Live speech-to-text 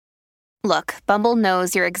Look, Bumble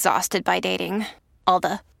knows you're exhausted by dating. All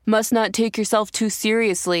the must not take yourself too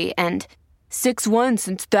seriously and 6'1"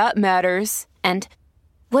 since that matters. And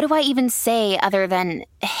what do I even say other than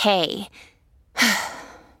hey?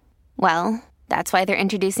 Well, that's why they're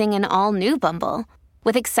introducing an all-new Bumble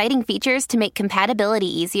with exciting features to make compatibility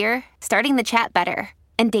easier, starting the chat better,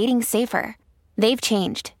 and dating safer. They've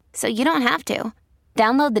changed, so you don't have to.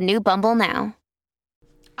 Download the new Bumble now.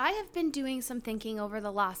 I have been doing some thinking over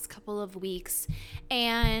the last couple of weeks,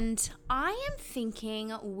 and I am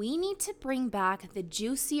thinking we need to bring back the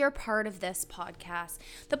juicier part of this podcast,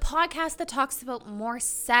 the podcast that talks about more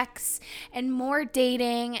sex and more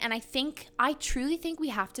dating, and I truly think we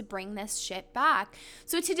have to bring this shit back.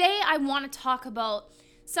 So today I want to talk about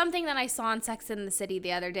something that I saw on Sex and the City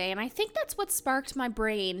the other day, and I think that's what sparked my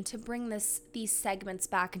brain to bring these segments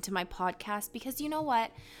back into my podcast, because you know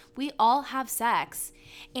what? We all have sex,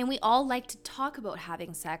 and we all like to talk about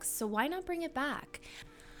having sex, so why not bring it back?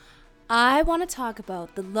 I want to talk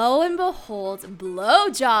about the lo and behold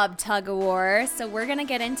blowjob tug-of-war, so we're going to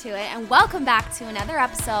get into it, and welcome back to another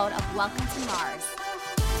episode of Welcome to Mars.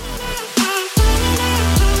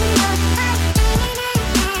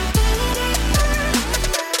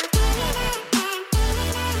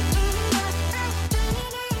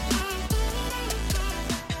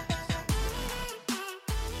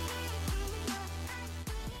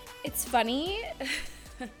 It's funny.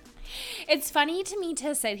 It's funny to me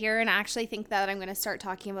to sit here and actually think that I'm going to start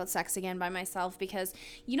talking about sex again by myself, because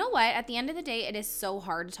you know what? At the end of the day, it is so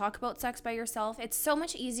hard to talk about sex by yourself. It's so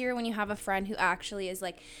much easier when you have a friend who actually is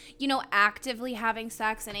actively having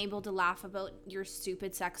sex and able to laugh about your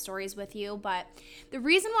stupid sex stories with you. But the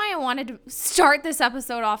reason why I wanted to start this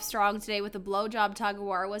episode off strong today with a blowjob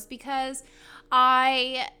tug-of-war was because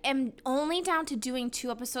I am only down to doing 2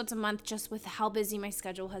 episodes a month just with how busy my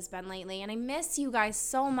schedule has been lately. And I miss you guys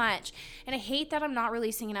so much. And I hate that I'm not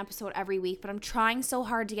releasing an episode every week, but I'm trying so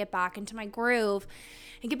hard to get back into my groove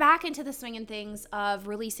and get back into the swing and things of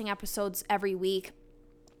releasing episodes every week.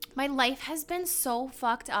 My life has been so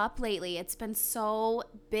fucked up lately. It's been so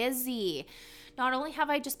busy. Not only have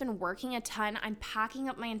I just been working a ton, I'm packing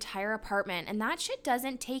up my entire apartment, and that shit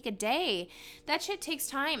doesn't take a day. That shit takes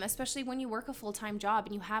time, especially when you work a full-time job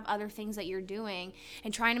and you have other things that you're doing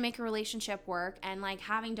and trying to make a relationship work and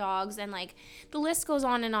having dogs, and the list goes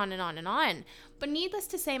on and on and on and on. But needless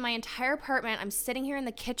to say, my entire apartment, I'm sitting here in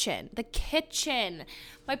the kitchen.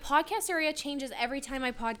 My podcast area changes every time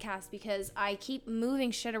I podcast because I keep moving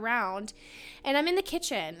shit around, and I'm in the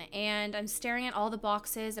kitchen and I'm staring at all the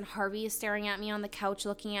boxes, and Harvey is staring at me on the couch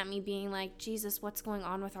looking at me being like, Jesus, what's going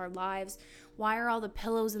on with our lives? Why are all the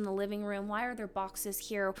pillows in the living room? Why are there boxes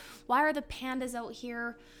here? Why are the pandas out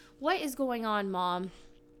here? What is going on, Mom?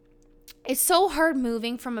 It's so hard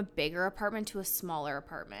moving from a bigger apartment to a smaller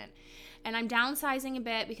apartment. And I'm downsizing a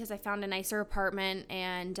bit because I found a nicer apartment,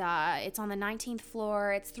 and it's on the 19th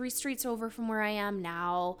floor. It's 3 streets over from where I am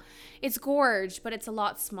now. It's gorge, but it's a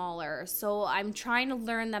lot smaller. So I'm trying to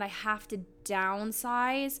learn that I have to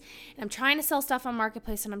downsize. And I'm trying to sell stuff on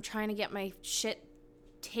Marketplace, and I'm trying to get my shit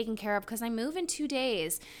taken care of because I move in 2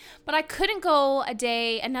 days. But I couldn't go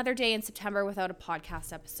another day in September without a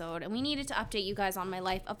podcast episode, and we needed to update you guys on my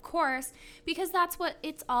life, of course, because that's what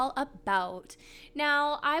it's all about.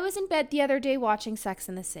 Now, I was in bed the other day watching Sex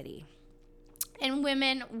and the City, and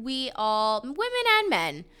women and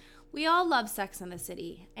men, we all love Sex and the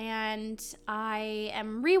City, and I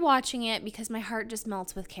am rewatching it because my heart just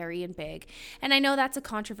melts with Carrie and Big. And I know that's a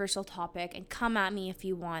controversial topic, and come at me if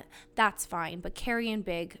you want, that's fine, but Carrie and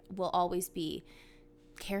Big will always be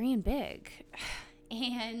Carrie and Big.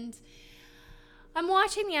 And I'm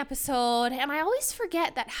watching the episode, and I always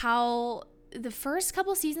forget that how the first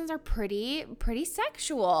couple seasons are pretty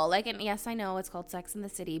sexual. And yes, I know it's called Sex and the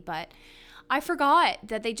City, but I forgot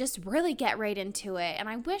that they just really get right into it. And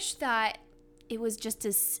I wish that it was just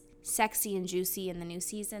as sexy and juicy in the new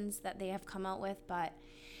seasons that they have come out with. But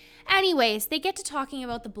anyways, they get to talking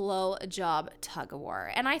about the blowjob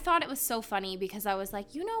tug-of-war. And I thought it was so funny because I was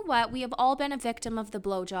like, you know what? We have all been a victim of the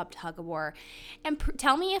blowjob tug-of-war. And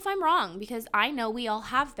tell me if I'm wrong, because I know we all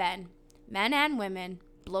have been. Men and women.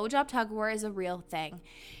 Blowjob tug-of-war is a real thing.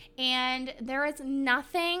 And there is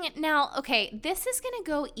nothing. Now, okay, this is going to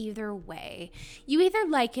go either way. You either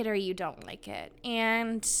like it or you don't like it.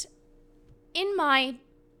 And in my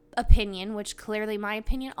opinion, which clearly my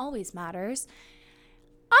opinion always matters,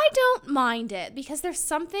 I don't mind it because there's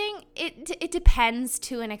something, it depends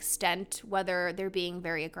to an extent whether they're being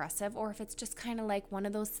very aggressive or if it's just kind of like one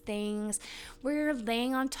of those things where you're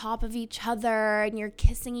laying on top of each other and you're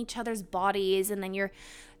kissing each other's bodies and then you're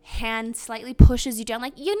hand slightly pushes you down,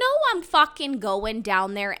 like, you know, I'm fucking going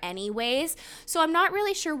down there anyways. So I'm not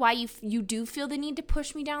really sure why you do feel the need to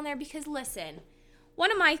push me down there, because listen,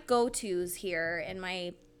 one of my go-tos here, and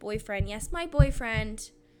my boyfriend, yes, my boyfriend,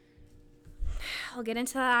 I'll get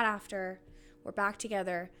into that after we're back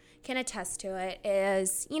together, can attest to it,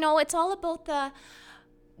 is, you know, it's all about the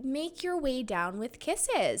make your way down with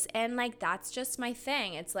kisses. And like, that's just my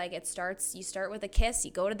thing. It's like, you start with a kiss, you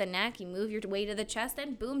go to the neck, you move your way to the chest,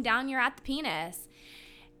 and boom, down you're at the penis.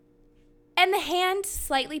 And the hand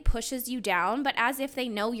slightly pushes you down, but as if they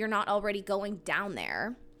know you're not already going down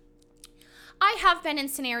there. I have been in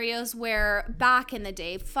scenarios where back in the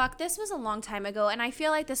day, this was a long time ago, and I feel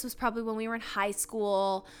like this was probably when we were in high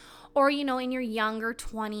school, or, you know, in your younger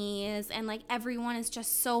 20s, and like everyone is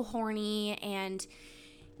just so horny and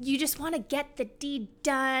you just want to get the deed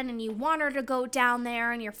done, and you want her to go down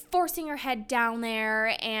there, and you're forcing her head down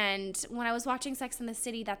there. And when I was watching Sex and the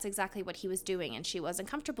City, that's exactly what he was doing, and she wasn't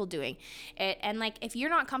comfortable doing it. And like, if you're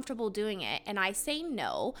not comfortable doing it and I say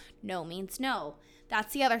no, no means no.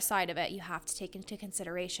 That's the other side of it you have to take into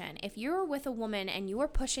consideration. If you're with a woman and you are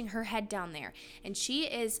pushing her head down there and she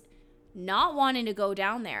is not wanting to go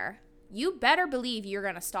down there, you better believe you're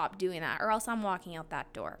going to stop doing that, or else I'm walking out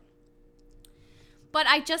that door. But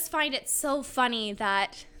I just find it so funny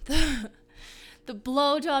that the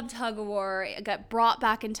blowjob tug-of-war got brought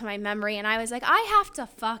back into my memory, and I was like, I have to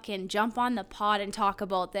fucking jump on the pod and talk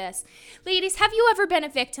about this. Ladies, have you ever been a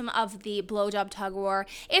victim of the blowjob tug-of-war?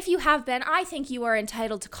 If you have been, I think you are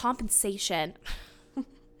entitled to compensation.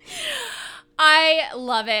 I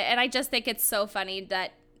love it, and I just think it's so funny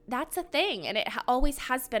that that's a thing, and it always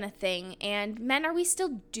has been a thing. And men, are we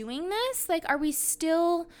still doing this? Like, are we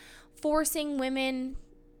still forcing women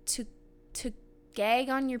to gag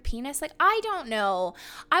on your penis? Like, I don't know.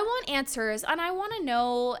 I want answers, and I want to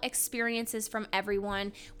know experiences from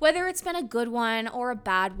everyone, whether it's been a good one or a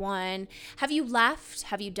bad one. Have you left?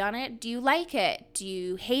 Have you done it? Do you like it? Do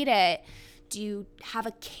you hate it? Do you have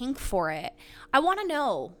a kink for it? I want to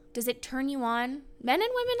know. Does it turn you on? Men and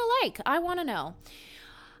women alike. I want to know.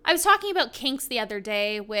 I was talking about kinks the other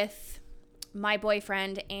day with my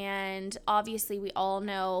boyfriend, and obviously we all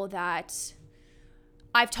know that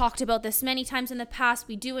I've talked about this many times in the past.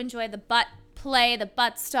 We do enjoy the butt play, the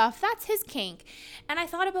butt stuff. That's his kink. And I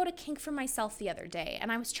thought about a kink for myself the other day,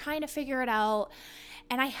 and I was trying to figure it out,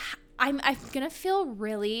 and I'm going to feel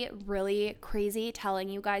really, really crazy telling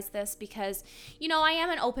you guys this, because, you know, I am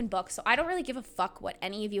an open book, so I don't really give a fuck what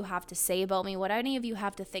any of you have to say about me, what any of you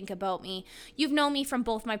have to think about me. You've known me from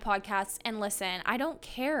both my podcasts, and listen, I don't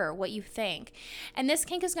care what you think. And this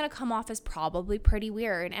kink is going to come off as probably pretty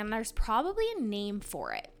weird, and there's probably a name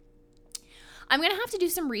for it. I'm going to have to do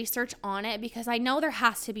some research on it, because I know there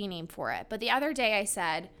has to be a name for it. But the other day I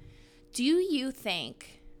said, do you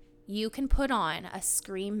think you can put on a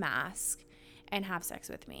scream mask and have sex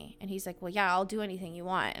with me? And he's like, well, yeah, I'll do anything you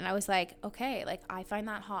want. And I was like, okay, like, I find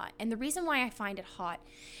that hot. And the reason why I find it hot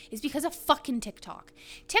is because of fucking TikTok.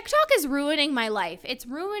 TikTok is ruining my life. It's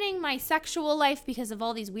ruining my sexual life because of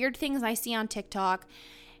all these weird things I see on TikTok.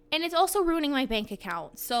 And it's also ruining my bank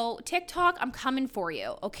account. So TikTok, I'm coming for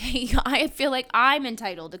you, okay? I feel like I'm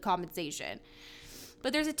entitled to compensation.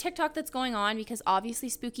 But there's a TikTok that's going on because obviously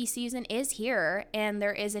spooky season is here, and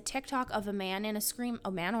there is a TikTok of a man in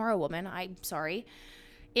a man or a woman,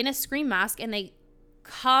 in a scream mask, and they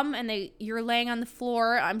come and you're laying on the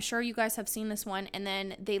floor. I'm sure you guys have seen this one, and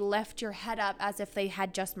then they lift your head up as if they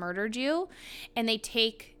had just murdered you, and they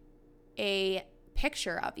take a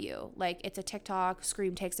picture of you. Like, it's a TikTok,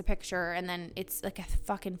 Scream takes a picture, and then it's like a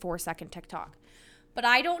fucking 4-second TikTok. But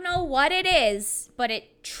I don't know what it is, but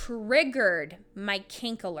it triggered my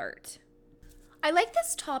kink alert. I like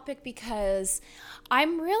this topic because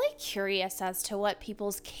I'm really curious as to what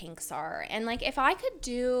people's kinks are. And like, if I could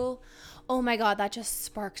do, oh my God, that just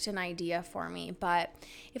sparked an idea for me. But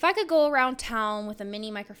if I could go around town with a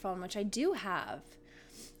mini microphone, which I do have,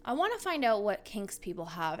 I want to find out what kinks people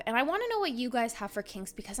have. And I want to know what you guys have for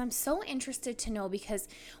kinks, because I'm so interested to know, because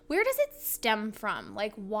where does it stem from?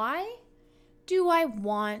 Like, why do I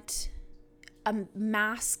want a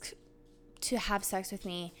mask to have sex with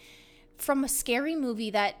me from a scary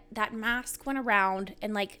movie that mask went around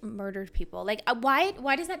and like murdered people? Like,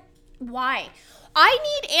 why does that, why?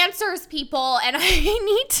 I need answers, people, and I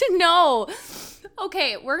need to know.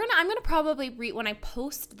 Okay, I'm gonna probably read, when I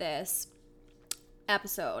post this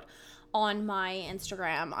episode on my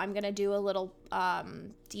Instagram, I'm gonna do a little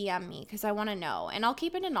DM me, because I want to know, and I'll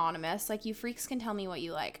keep it anonymous. Like, you freaks can tell me what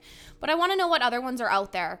you like, but I want to know what other ones are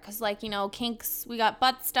out there, because, like, you know, kinks, we got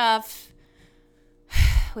butt stuff,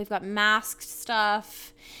 We've got masked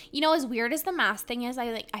stuff. You know, as weird as the mask thing is,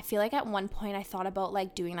 I feel like at one point I thought about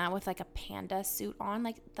like doing that with like a panda suit on.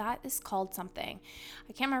 Like that is called something.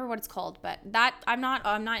 I can't remember what it's called, but that I'm not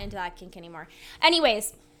into that kink anymore.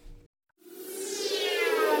 Anyways.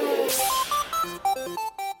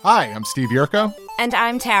 Hi, I'm Steve Yerko. And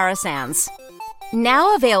I'm Tara Sands.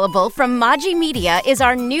 Now available from Maji Media is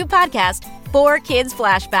our new podcast, 4Kids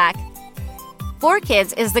Flashback.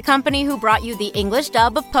 4Kids is the company who brought you the English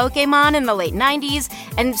dub of Pokemon in the late 90s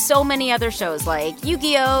and so many other shows like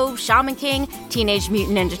Yu-Gi-Oh!, Shaman King, Teenage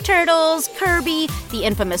Mutant Ninja Turtles, Kirby, the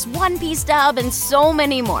infamous One Piece dub, and so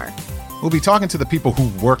many more. We'll be talking to the people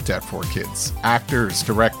who worked at 4Kids. Actors,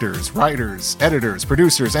 directors, writers, editors,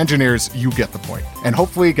 producers, engineers, you get the point. And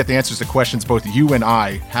hopefully get the answers to questions both you and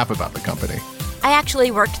I have about the company. I actually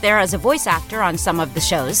worked there as a voice actor on some of the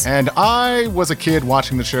shows. And I was a kid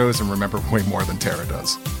watching the shows and remember way more than Tara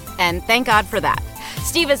does. And thank God for that.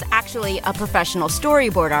 Steve is actually a professional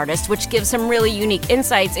storyboard artist, which gives some really unique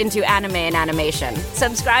insights into anime and animation.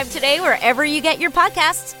 Subscribe today wherever you get your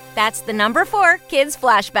podcasts. That's the number 4 Kids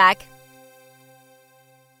Flashback.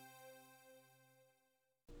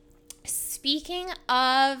 Speaking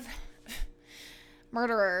of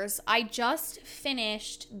murderers, I just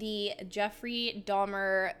finished the Jeffrey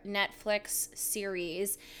Dahmer Netflix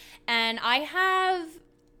series, and I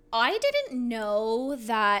didn't know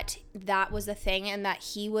that was a thing and that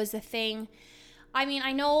he was a thing. I mean,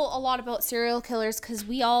 I know a lot about serial killers because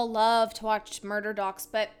we all love to watch murder docs,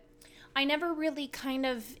 but I never really kind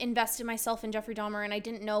of invested myself in Jeffrey Dahmer, and I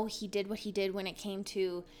didn't know he did what he did when it came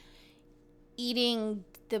to eating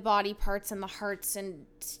the body parts and the hearts and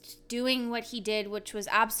doing what he did, which was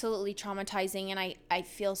absolutely traumatizing. And I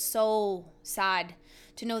feel so sad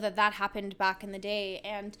to know that happened back in the day.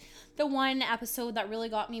 And the one episode that really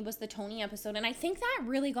got me was the Tony episode. And I think that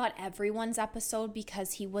really got everyone's episode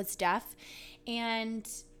because he was deaf. And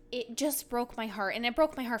it just broke my heart. And it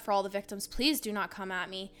broke my heart for all the victims. Please do not come at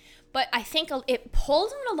me. But I think it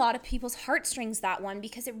pulled on a lot of people's heartstrings, that one,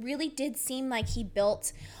 because it really did seem like he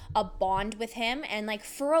built a bond with him. And like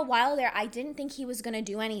for a while there, I didn't think he was going to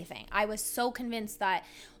do anything. I was so convinced that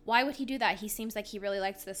why would he do that? He seems like he really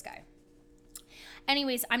likes this guy.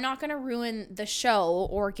 Anyways, I'm not going to ruin the show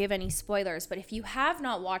or give any spoilers, but if you have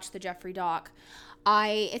not watched the Jeffrey doc,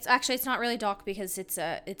 it's not really doc because it's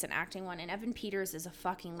an acting one, and Evan Peters is a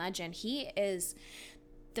fucking legend.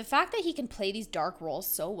 The fact that he can play these dark roles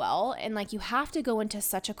so well, and like you have to go into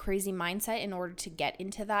such a crazy mindset in order to get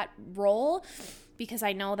into that role, because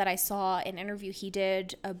I know that I saw an interview he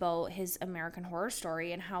did about his American Horror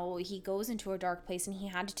Story and how he goes into a dark place and he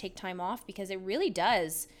had to take time off because it really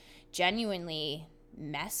does genuinely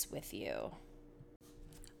mess with you.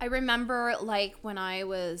 I remember like when I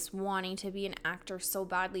was wanting to be an actor so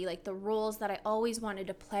badly, like the roles that I always wanted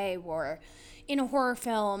to play were in a horror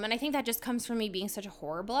film, and I think that just comes from me being such a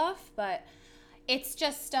horror buff, but it's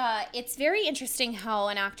just it's very interesting how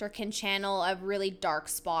an actor can channel a really dark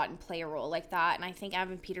spot and play a role like that. And I think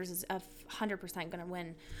Evan Peters is 100% going to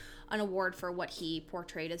win an award for what he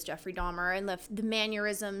portrayed as Jeffrey Dahmer, and the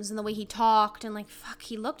mannerisms and the way he talked, and like fuck,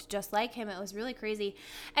 he looked just like him. It was really crazy.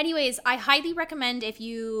 Anyways, I highly recommend if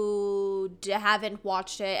you haven't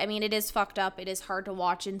watched it. I mean, it is fucked up, it is hard to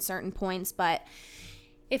watch in certain points, but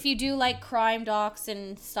if you do like crime docs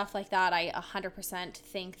and stuff like that, I 100%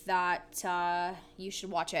 think that you should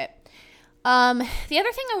watch it. The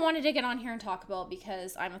other thing I wanted to get on here and talk about,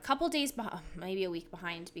 because I'm a couple days maybe a week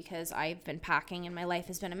behind, because I've been packing and my life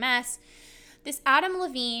has been a mess. This Adam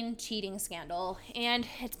Levine cheating scandal, and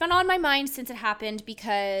it's been on my mind since it happened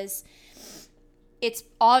because it's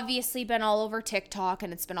obviously been all over TikTok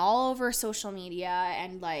and it's been all over social media,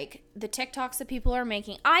 and like the TikToks that people are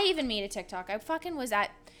making. I even made a TikTok. I fucking was at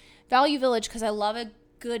Value Village because I love a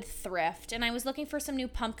good thrift, and I was looking for some new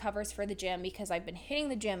pump covers for the gym because I've been hitting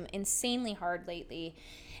the gym insanely hard lately,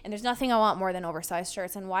 and there's nothing I want more than oversized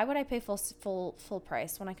shirts. And why would I pay full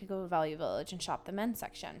price when I could go to Value Village and shop the men's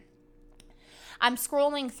section? I'm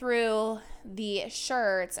scrolling through the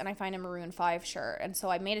shirts and I find a Maroon 5 shirt, and so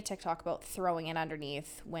I made a TikTok about throwing it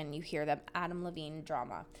underneath when you hear the Adam Levine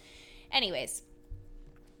drama. Anyways,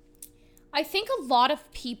 I think a lot of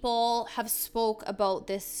people have spoke about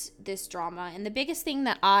this drama, and the biggest thing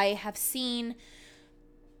that I have seen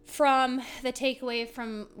from the takeaway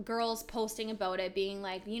from girls posting about it being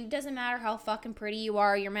like, it doesn't matter how fucking pretty you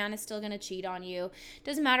are, your man is still going to cheat on you. It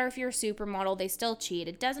doesn't matter if you're a supermodel, they still cheat.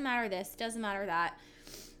 It doesn't matter this, it doesn't matter that.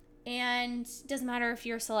 And it doesn't matter if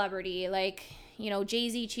you're a celebrity, like,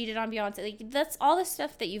 Jay-Z cheated on Beyonce. Like, that's all the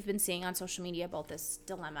stuff that you've been seeing on social media about this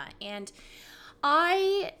dilemma. And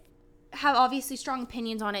I have obviously strong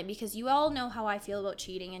opinions on it because you all know how I feel about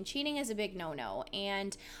cheating, and cheating is a big no-no.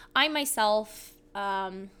 And I myself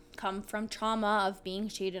come from trauma of being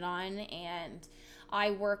cheated on, and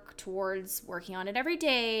I work towards working on it every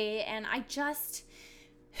day. And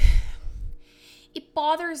it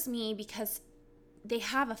bothers me because they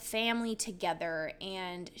have a family together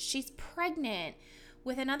and she's pregnant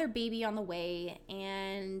with another baby on the way,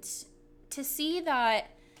 and to see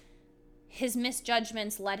that his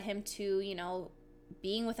misjudgments led him to,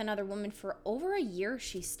 being with another woman for over a year,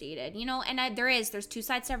 she stated, and there's two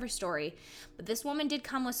sides to every story, but this woman did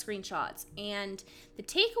come with screenshots. And the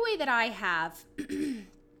takeaway that I have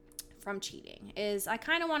from cheating is I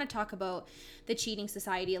kind of want to talk about the cheating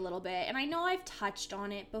society a little bit. And I know I've touched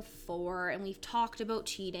on it before and we've talked about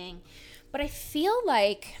cheating, but I feel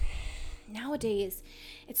like nowadays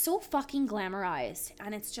it's so fucking glamorized,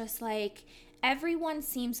 and it's just like everyone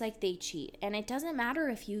seems like they cheat. And it doesn't matter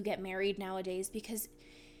if you get married nowadays, because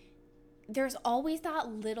there's always that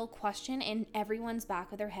little question in everyone's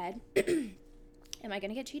back of their head. Am I going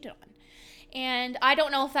to get cheated on? And I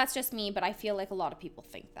don't know if that's just me, but I feel like a lot of people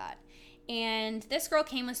think that. And this girl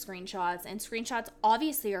came with screenshots, and screenshots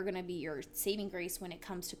obviously are going to be your saving grace when it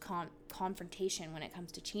comes to confrontation, when it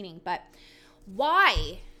comes to cheating. But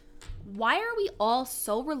why are we all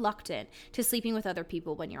so reluctant to sleeping with other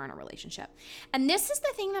people when you're in a relationship? And this is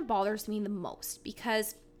the thing that bothers me the most,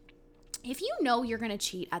 because if you know you're going to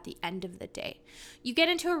cheat at the end of the day, you get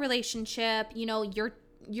into a relationship,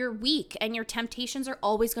 you're weak and your temptations are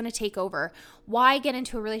always going to take over. Why get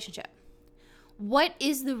into a relationship? What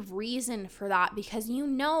is the reason for that? Because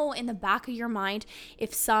in the back of your mind,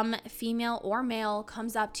 if some female or male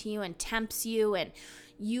comes up to you and tempts you and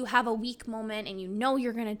you have a weak moment and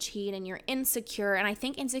you're going to cheat and you're insecure. And I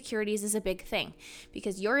think insecurities is a big thing,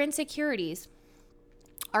 because your insecurities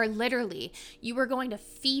are literally, you are going to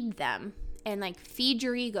feed them and feed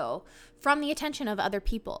your ego from the attention of other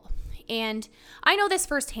people. And I know this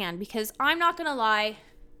firsthand, because I'm not going to lie,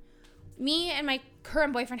 me and my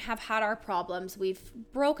current boyfriend have had our problems. We've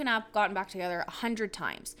broken up, gotten back together 100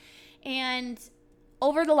 times. And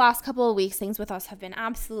over the last couple of weeks, things with us have been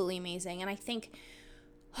absolutely amazing. And I think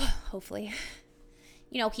hopefully,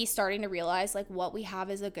 he's starting to realize what we have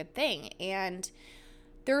is a good thing. And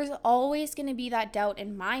there's always going to be that doubt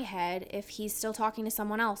in my head if he's still talking to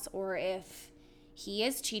someone else or if he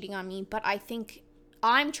is cheating on me. But I think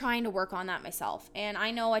I'm trying to work on that myself. And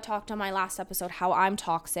I know I talked on my last episode how I'm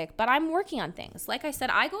toxic, but I'm working on things. Like I said,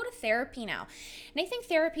 I go to therapy now. And I think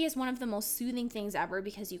therapy is one of the most soothing things ever,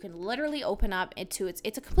 because you can literally open up it's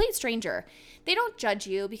a complete stranger. They don't judge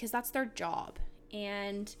you because that's their job.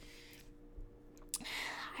 And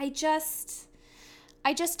I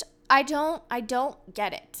don't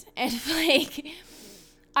get it. And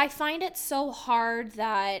I find it so hard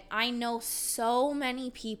that I know so many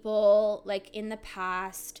people in the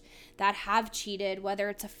past that have cheated, whether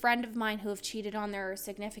it's a friend of mine who have cheated on their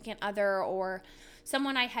significant other, or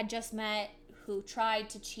someone I had just met who tried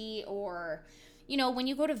to cheat, or when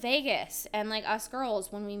you go to Vegas and us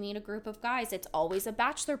girls, when we meet a group of guys, it's always a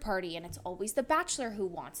bachelor party and it's always the bachelor who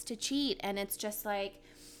wants to cheat. And it's just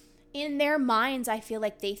in their minds, I feel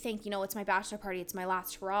like they think, it's my bachelor party, it's my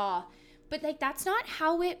last hurrah. But that's not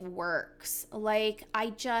how it works.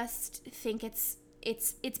 I just think it's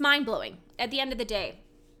mind-blowing at the end of the day.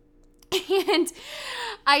 And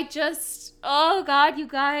oh God, you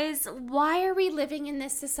guys, why are we living in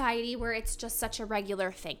this society where it's just such a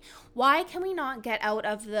regular thing? Why can we not get out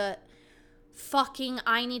of the fucking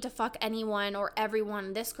I need to fuck anyone or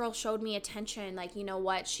everyone? This girl showed me attention. You know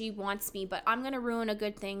what? She wants me, but I'm going to ruin a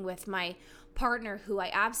good thing with my partner who I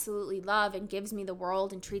absolutely love and gives me the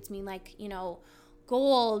world and treats me like,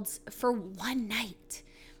 gold for one night.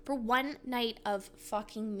 For one night of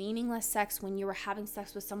fucking meaningless sex when you were having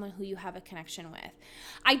sex with someone who you have a connection with.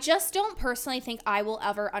 I just don't personally think I will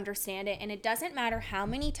ever understand it. And it doesn't matter how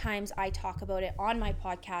many times I talk about it on my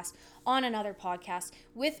podcast, on another podcast,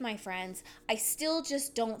 with my friends. I still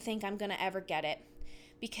just don't think I'm going to ever get it.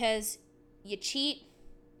 Because you cheat,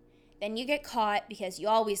 then you get caught, because you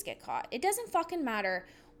always get caught. It doesn't fucking matter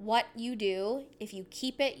what you do. If you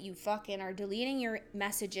keep it, you fucking are deleting your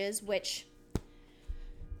messages, which...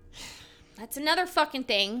 that's another fucking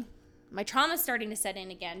thing. My trauma's starting to set in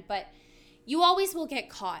again, but you always will get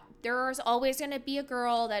caught. There's always going to be a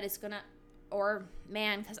girl that is going to, or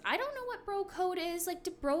man, because I don't know what bro code is.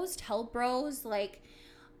 Do bros tell bros?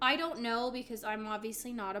 I don't know, because I'm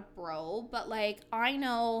obviously not a bro, but I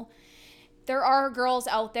know there are girls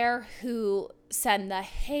out there who send the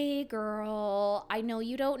 "hey girl, I know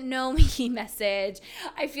you don't know me" message.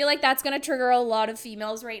 I feel like that's going to trigger a lot of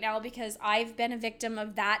females right now because I've been a victim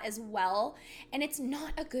of that as well. And it's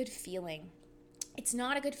not a good feeling. It's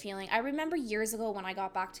not a good feeling. I remember years ago when I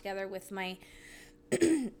got back together with my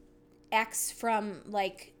ex from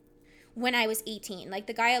like when I was 18, like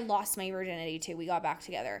the guy I lost my virginity to, we got back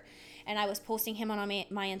together. And I was posting him on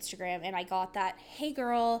my Instagram, and I got that, "hey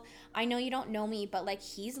girl, I know you don't know me, but like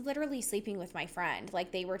he's literally sleeping with my friend.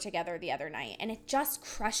 Like they were together the other night." And it just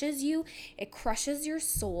crushes you. It crushes your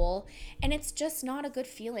soul. And it's just not a good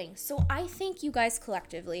feeling. So I think you guys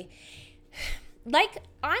collectively, like,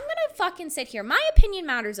 I'm going to fucking sit here. My opinion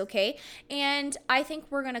matters, okay? And I think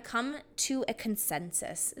we're going to come to a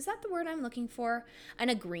consensus. Is that the word I'm looking for? An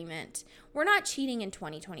agreement. We're not cheating in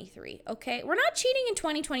 2023, okay? We're not cheating in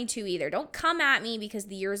 2022 either. Don't come at me because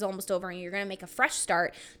the year is almost over and you're going to make a fresh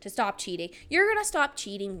start to stop cheating. You're going to stop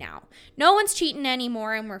cheating now. No one's cheating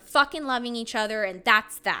anymore, and we're fucking loving each other, and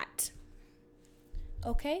that's that.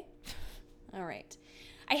 Okay? All right.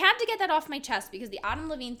 I had to get that off my chest because the Adam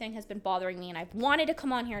Levine thing has been bothering me, and I've wanted to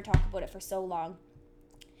come on here and talk about it for so long.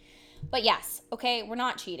 But yes, okay, we're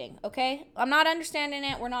not cheating, okay? I'm not understanding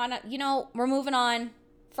it. We're not, we're moving on.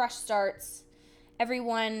 Fresh starts.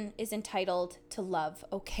 Everyone is entitled to love,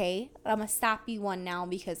 okay? I'm a sappy one now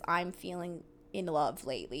because I'm feeling in love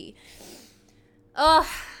lately.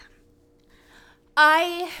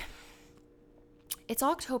 It's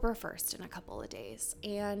October 1st in a couple of days,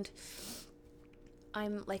 and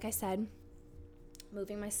I'm, like I said,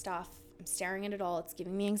 moving my stuff. I'm staring at it all. It's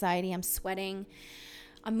giving me anxiety. I'm sweating.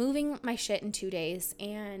 I'm moving my shit in 2 days,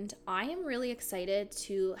 and I am really excited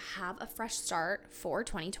to have a fresh start for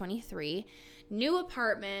 2023. New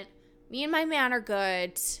apartment. Me and my man are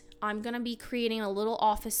good. I'm going to be creating a little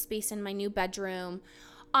office space in my new bedroom.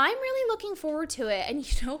 I'm really looking forward to it. And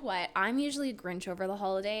you know what? I'm usually a Grinch over the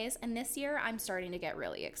holidays. And this year, I'm starting to get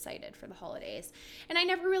really excited for the holidays. And I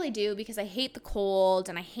never really do because I hate the cold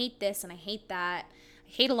and I hate this and I hate that. I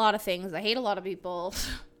hate a lot of things. I hate a lot of people.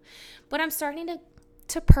 But I'm starting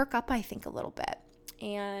to perk up, I think, a little bit.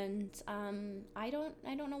 And I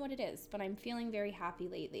don't know what it is, but I'm feeling very happy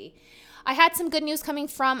lately. I had some good news coming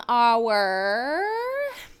from our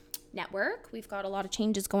network. We've got a lot of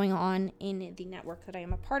changes going on in the network that I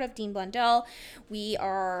am a part of, Dean Blundell. We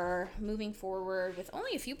are moving forward with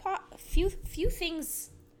only a few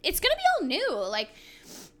things. It's gonna be all new, like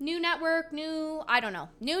new network, new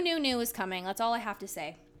is coming. That's all I have to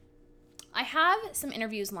say. I have some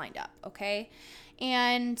interviews lined up, okay,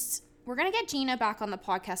 and we're gonna get Gina back on the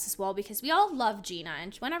podcast as well because we all love Gina,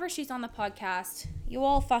 and whenever she's on the podcast, you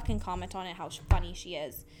all fucking comment on it how funny she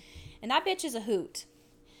is, and that bitch is a hoot.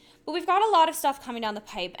 But we've got a lot of stuff coming down the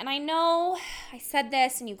pipe. And I know I said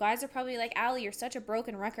this and you guys are probably like, Allie, you're such a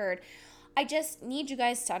broken record. I just need you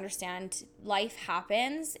guys to understand life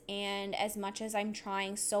happens. And as much as I'm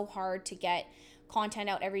trying so hard to get content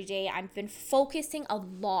out every day, I've been focusing a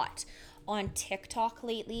lot on TikTok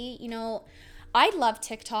lately. You know, I love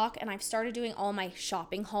TikTok and I've started doing all my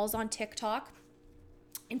shopping hauls on TikTok.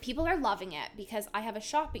 And people are loving it because I have a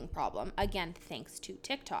shopping problem. Again, thanks to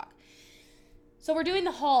TikTok. So we're doing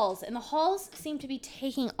the hauls, and the hauls seem to be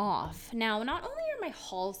taking off. Now, not only are my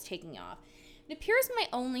hauls taking off, it appears my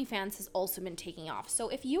OnlyFans has also been taking off. So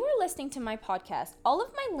if you are listening to my podcast, all of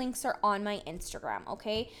my links are on my Instagram,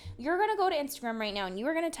 okay? You're going to go to Instagram right now, and you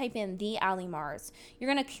are going to type in The Allie Mars.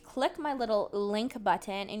 You're going to click my little link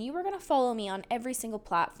button, and you are going to follow me on every single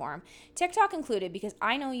platform, TikTok included, because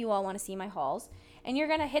I know you all want to see my hauls. And you're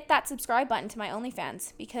going to hit that subscribe button to my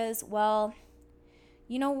OnlyFans because, well,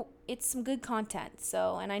 you know, it's some good content.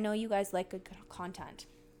 So, and I know you guys like good content.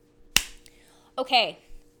 Okay,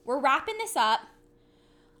 we're wrapping this up.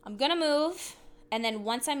 I'm going to move. And then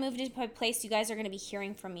once I move to my place, you guys are going to be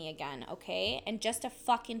hearing from me again, okay? And just a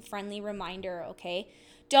fucking friendly reminder, okay?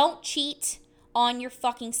 Don't cheat on your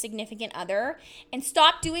fucking significant other. And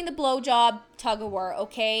stop doing the blowjob tug-of-war,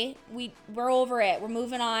 okay? We're over it. We're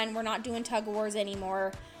moving on. We're not doing tug-of-wars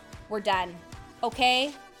anymore. We're done,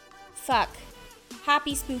 okay? Fuck.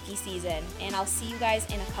 Happy spooky season, and I'll see you guys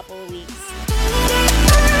in a couple of weeks.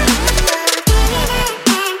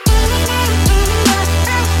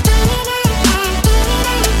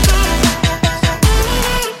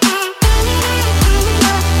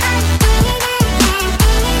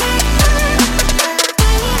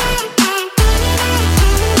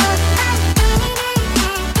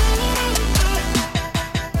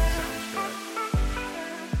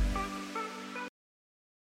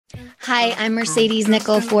 Hi, I'm Mercedes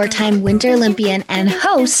Nichol, four-time Winter Olympian and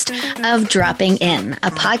host of Dropping In,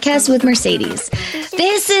 a podcast with Mercedes.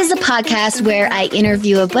 This is a podcast where I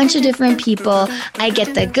interview a bunch of different people. I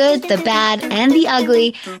get the good, the bad, and the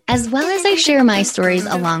ugly, as well as I share my stories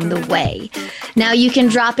along the way. Now you can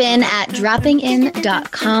drop in at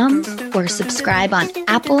droppingin.com or subscribe on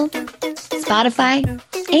Apple, Spotify,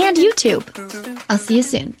 and YouTube. I'll see you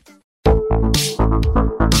soon.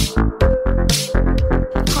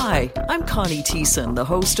 Hi, I'm Connie Thiessen, the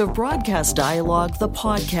host of Broadcast Dialogue, the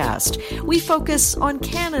podcast. We focus on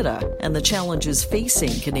Canada and the challenges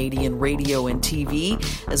facing Canadian radio and TV,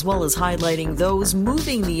 as well as highlighting those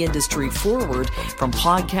moving the industry forward from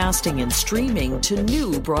podcasting and streaming to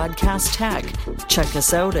new broadcast tech. Check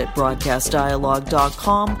us out at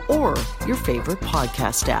broadcastdialogue.com or your favorite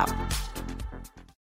podcast app.